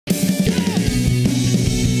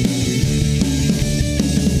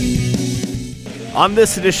On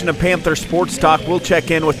this edition of Panther Sports Talk, we'll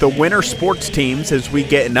check in with the winter sports teams as we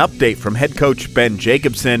get an update from head coach Ben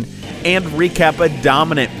Jacobson and recap a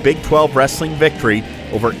dominant Big 12 wrestling victory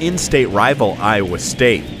over in-state rival Iowa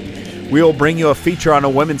State. We will bring you a feature on a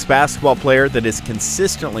women's basketball player that is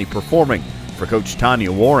consistently performing for Coach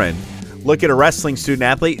Tanya Warren. Look at a wrestling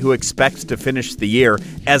student-athlete who expects to finish the year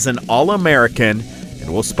as an All-American,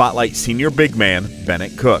 and we'll spotlight senior big man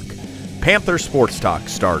Bennett Koch. Panther Sports Talk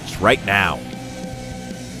starts right now.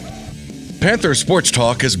 Panther Sports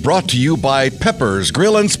Talk is brought to you by Pepper's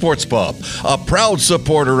Grill and Sports Pub, a proud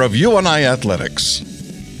supporter of UNI Athletics.